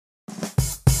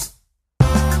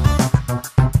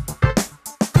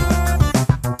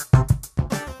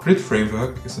Grid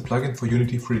Framework is a plugin for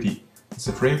Unity 3D. It's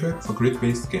a framework for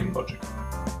grid-based game logic.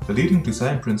 The leading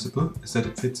design principle is that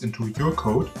it fits into your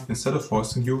code instead of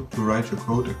forcing you to write your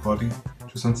code according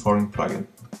to some foreign plugin.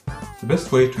 The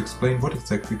best way to explain what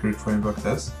exactly Grid Framework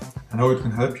does and how it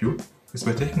can help you is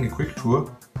by taking a quick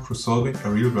tour through solving a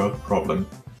real-world problem.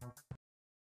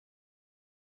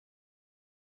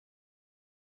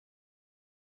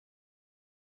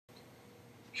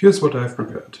 Here's what I've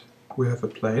prepared. We have a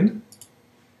plane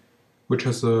which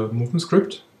has a movement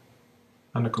script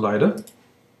and a collider,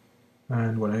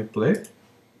 and when I hit play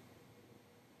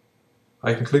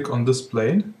I can click on this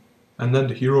plane and then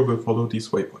the hero will follow these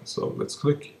waypoints. So let's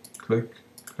click, click,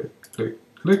 click, click,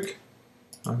 click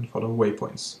and follow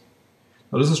waypoints.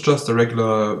 Now this is just a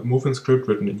regular movement script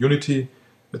written in Unity.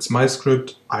 It's my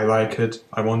script, I like it,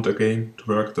 I want a game to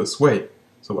work this way.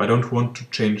 So I don't want to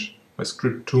change my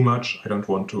script too much, I don't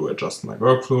want to adjust my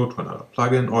workflow to another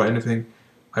plugin or anything.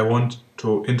 I want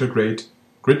to integrate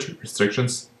grid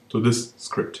restrictions to this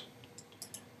script.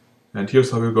 And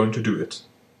here's how we're going to do it.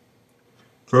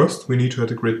 First, we need to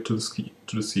add a grid to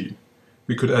the scene.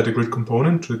 We could add a grid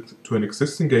component to an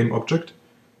existing game object,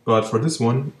 but for this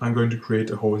one, I'm going to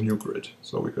create a whole new grid.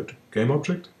 So we go to game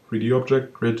object, 3D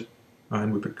object, grid,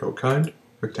 and we pick code kind,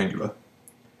 rectangular.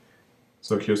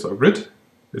 So here's our grid.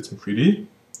 It's in 3D,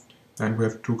 and we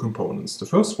have two components. The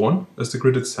first one is the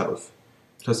grid itself.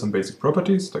 It has some basic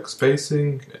properties like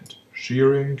spacing and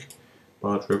shearing,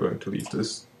 but we're going to leave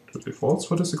this to defaults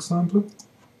for this example.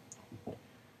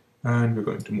 And we're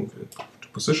going to move it to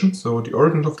position, so the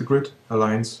origin of the grid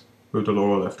aligns with the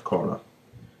lower left corner.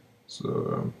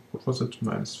 So what was it?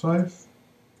 -5,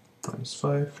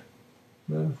 -5,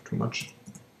 too much,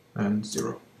 and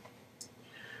 0.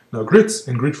 Now grids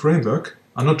in Grid Framework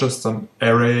are not just some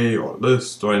array or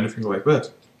list or anything like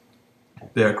that.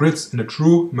 They are grids in a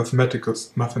true mathematical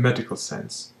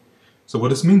sense. So what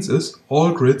this means is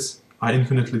all grids are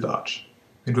infinitely large.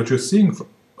 And what you're seeing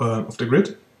of the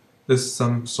grid is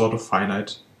some sort of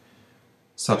finite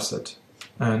subset.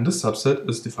 And this subset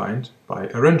is defined by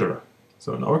a renderer.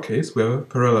 So in our case, we have a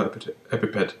parallel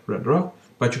epiped renderer,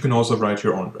 but you can also write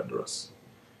your own renderers.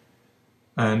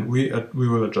 And we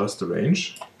will adjust the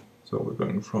range. So we're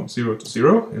going from 0 to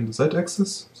 0 in the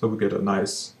z-axis. So we get a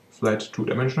nice flat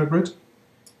two-dimensional grid.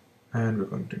 And we're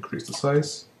going to increase the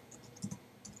size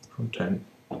from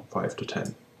 5 to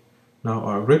 10. Now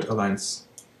our grid aligns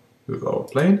with our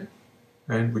plane,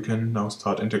 and we can now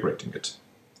start integrating it.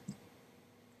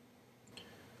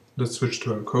 Let's switch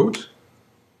to our code.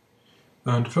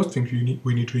 And the first thing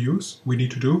we need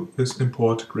to do is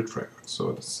import Grid Framework. So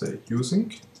let's say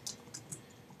using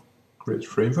Grid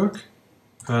Framework,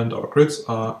 and our grids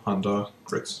are under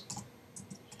grids.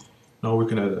 Now we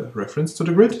can add a reference to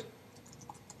the grid.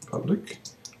 Public.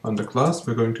 And the class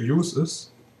we're going to use is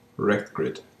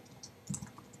rectGrid.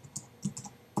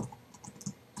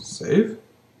 Save.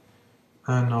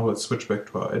 And now let's switch back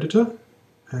to our editor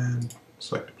and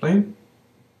select the plane.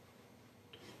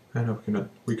 And now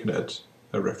we can add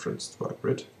a reference to our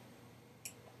grid.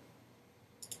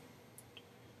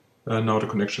 And now the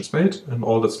connection is made, and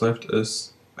all that's left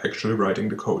is actually writing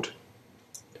the code.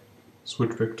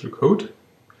 Switch back to the code.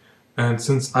 And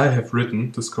since I have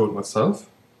written this code myself,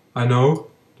 I know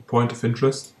the point of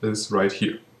interest is right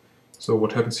here. So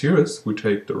what happens here is we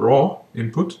take the raw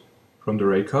input from the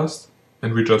raycast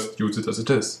and we just use it as it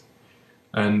is.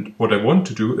 And what I want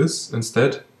to do is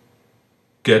instead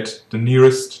get the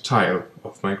nearest tile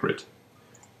of my grid.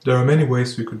 There are many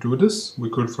ways we could do this. We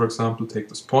could, for example, take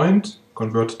this point,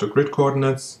 convert it to grid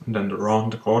coordinates, and then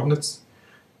round the coordinates.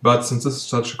 But since this is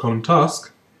such a common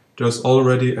task, there's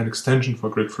already an extension for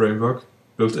Grid Framework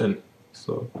built in.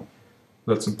 So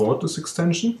let's import this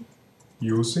extension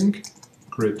using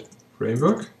Grid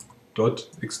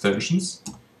Framework.extensions,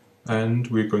 and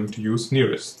we're going to use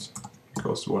nearest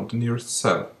because we want the nearest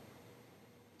cell.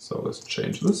 So let's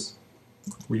change this.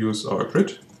 We use our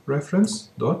grid reference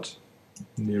dot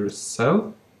nearest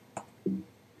cell,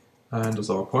 and as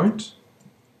our point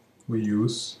we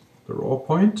use the raw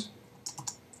point,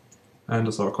 and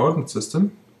as our coordinate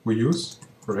system we use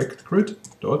rectGrid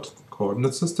dot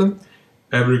coordinate system.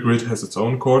 Every grid has its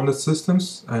own coordinate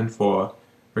systems, and for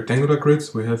rectangular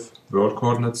grids we have world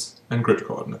coordinates and grid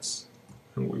coordinates.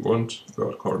 And we want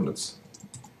world coordinates.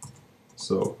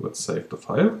 So let's save the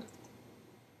file.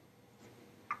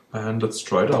 And let's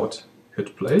try it out.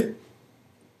 Hit play.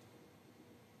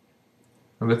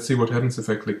 And let's see what happens if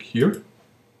I click here.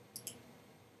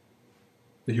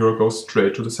 The hero goes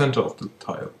straight to the center of the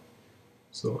tile.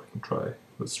 So I can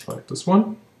let's try this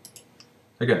one.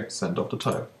 Again, center of the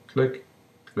tile. Click,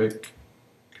 click,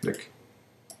 click.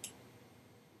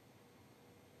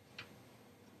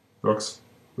 Works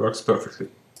perfectly.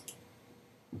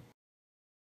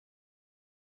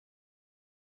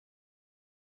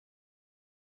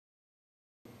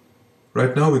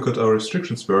 Right now we got our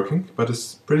restrictions working, but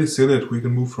it's pretty silly that we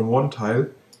can move from one tile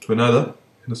to another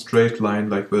in a straight line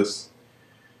like this.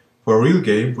 For a real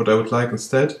game, what I would like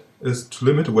instead is to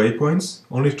limit waypoints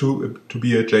only to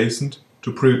be adjacent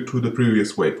to the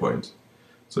previous waypoint.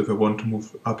 So if I want to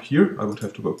move up here, I would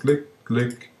have to go click,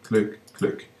 click, click,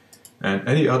 click. And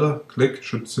any other click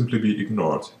should simply be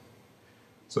ignored.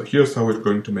 So here's how we're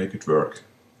going to make it work.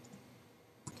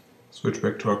 Switch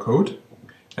back to our code,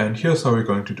 and here's how we're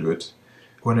going to do it.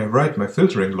 When I write my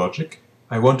filtering logic,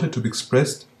 I want it to be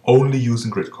expressed only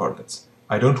using grid coordinates.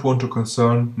 I don't want to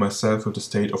concern myself with the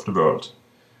state of the world.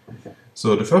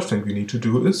 So the first thing we need to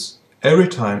do is, every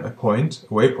time a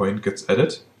waypoint gets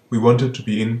added, we want it to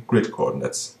be in grid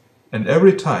coordinates. And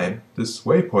every time this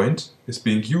waypoint is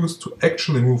being used to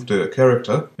actually move the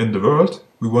character in the world,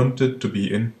 we want it to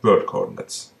be in world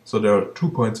coordinates. So there are 2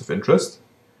 points of interest.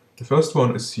 The first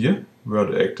one is here, where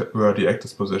the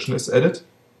actor's position is added,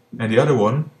 and the other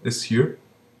one is here,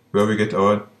 where we get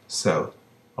our cell,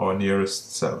 our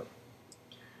nearest cell.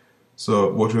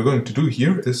 So what we're going to do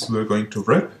here is we're going to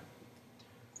wrap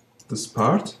this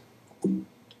part in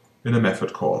a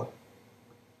method call.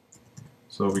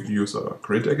 So we use our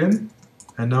grid again,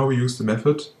 and now we use the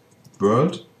method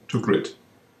world to grid.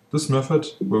 This method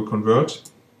will convert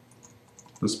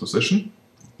this position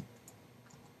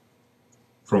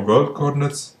from world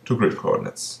coordinates to grid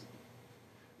coordinates.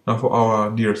 Now for our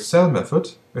nearest cell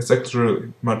method, it's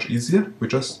actually much easier. We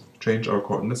just change our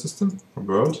coordinate system from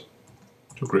world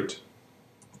to grid.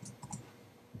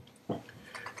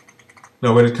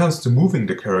 Now when it comes to moving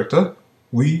the character,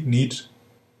 we need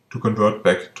to convert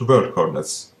back to world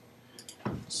coordinates.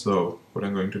 So what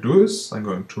I'm going to do is I'm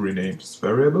going to rename this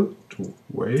variable to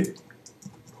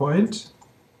waypoint,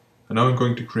 and now I'm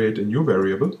going to create a new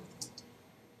variable,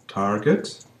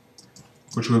 target,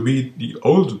 which will be the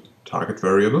old target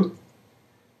variable,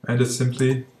 and it's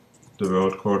simply the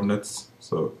world coordinates,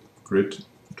 so grid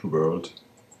to world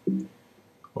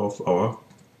of our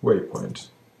waypoint.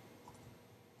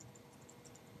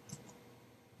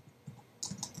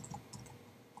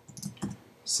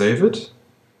 Save it.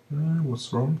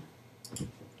 What's wrong?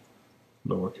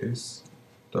 Lowercase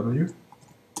w.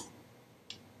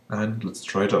 And let's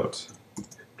try it out.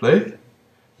 Hit play,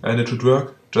 and it should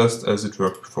work just as it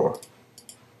worked before.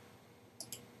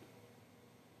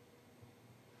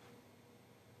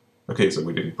 Okay, so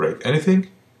we didn't break anything,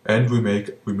 and we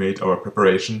made our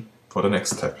preparation for the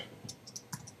next step.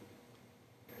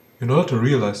 In order to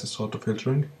realize this sort of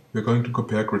filtering, we're going to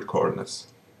compare grid coordinates.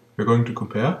 We're going to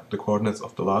compare the coordinates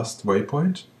of the last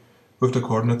waypoint with the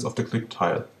coordinates of the clicked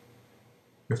tile.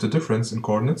 If the difference in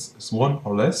coordinates is 1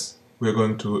 or less, we are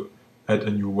going to add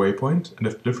a new waypoint, and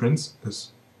if the difference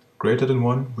is greater than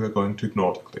 1, we are going to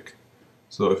ignore the click.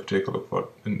 So if you take a look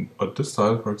at this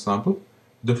tile, for example,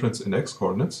 the difference in x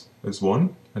coordinates is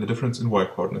 1, and the difference in y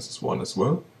coordinates is 1 as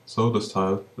well, so this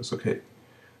tile is okay.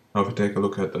 Now if we take a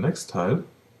look at the next tile,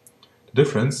 the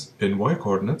difference in y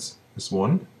coordinates is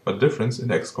 1, but the difference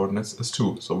in x coordinates is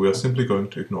 2, so we are simply going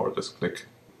to ignore this click.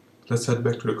 Let's head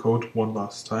back to the code one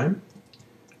last time,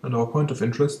 and our point of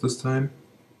interest this time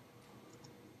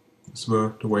is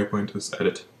where the waypoint is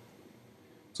added.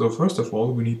 So first of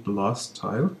all, we need the last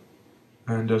tile,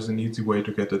 and there's an easy way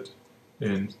to get it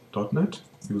in .NET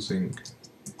using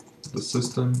the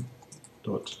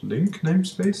system.link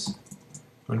namespace,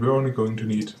 and we're only going to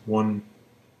need one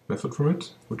method from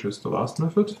it, which is the last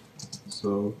method,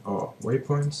 so our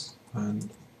waypoints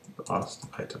and the last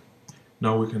item.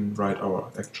 Now we can write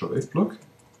our actual if block,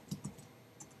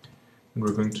 and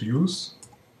we're going to use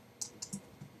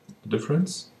the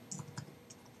difference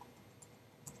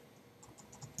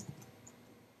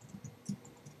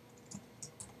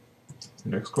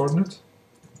in x coordinate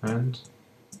and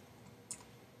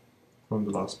from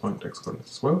the last point x coordinate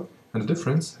as well, and the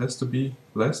difference has to be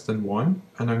less than 1,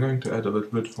 and I'm going to add a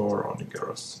little bit for rounding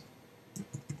errors.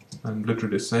 And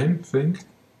literally the same thing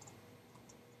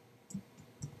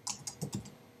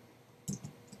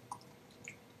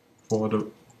for the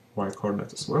y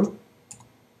coordinate as well,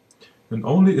 and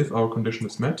only if our condition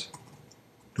is met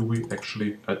do we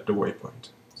actually add the waypoint.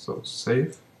 So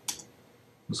save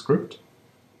the script,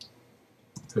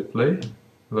 hit play,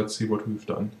 let's see what we've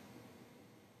done.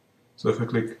 So if I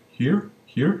click here,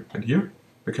 here, and here,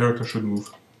 the character should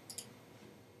move.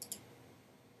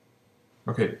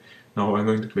 Okay, now I'm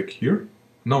going to click here,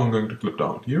 now I'm going to click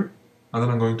down here, and then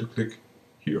I'm going to click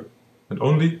here. And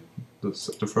only the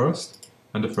first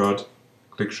and the third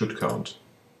click should count.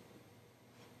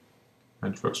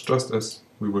 And it works just as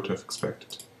we would have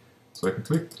expected. So I can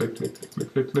click, click, click, click,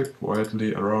 click, click, click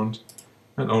wildly around,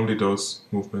 and only those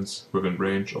movements within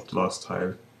range of the last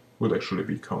tile will actually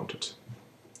be counted.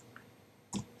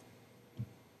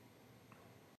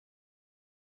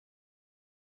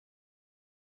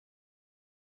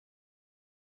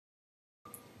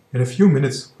 In a few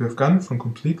minutes we have gone from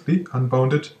completely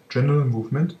unbounded general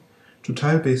movement to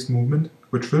tile-based movement,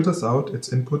 which filters out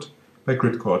its input by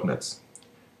grid coordinates.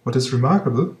 What is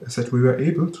remarkable is that we were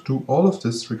able to do all of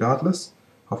this regardless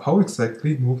of how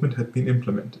exactly movement had been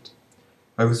implemented.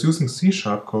 I was using C#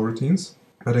 coroutines,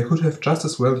 but I could have just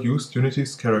as well used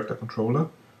Unity's character controller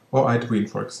or iTween,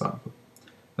 for example.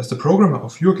 As the programmer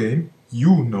of your game,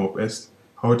 you know best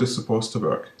how it is supposed to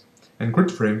work, and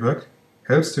Grid Framework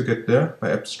helps to get there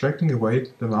by abstracting away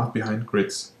the math behind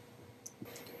grids.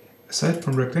 Aside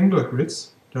from rectangular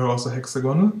grids, there are also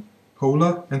hexagonal,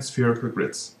 polar and spherical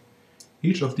grids.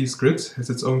 Each of these grids has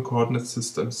its own coordinate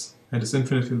systems and is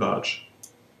infinitely large.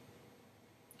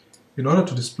 In order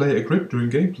to display a grid during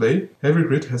gameplay, every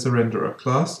grid has a renderer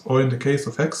class, or in the case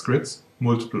of hex grids,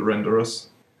 multiple renderers.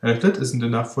 And if that isn't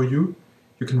enough for you,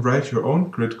 you can write your own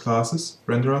grid classes,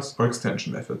 renderers or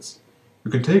extension methods.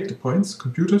 You can take the points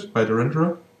computed by the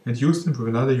renderer and use them with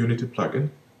another Unity plugin,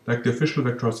 like the official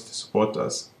Vectorosity support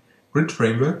does. Grid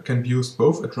Framework can be used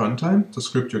both at runtime to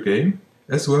script your game,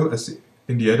 as well as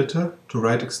in the editor to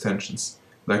write extensions,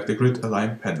 like the Grid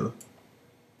Align panel.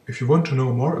 If you want to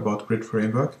know more about Grid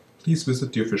Framework, please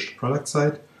visit the official product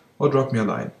site or drop me a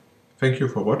line. Thank you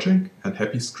for watching and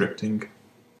happy scripting!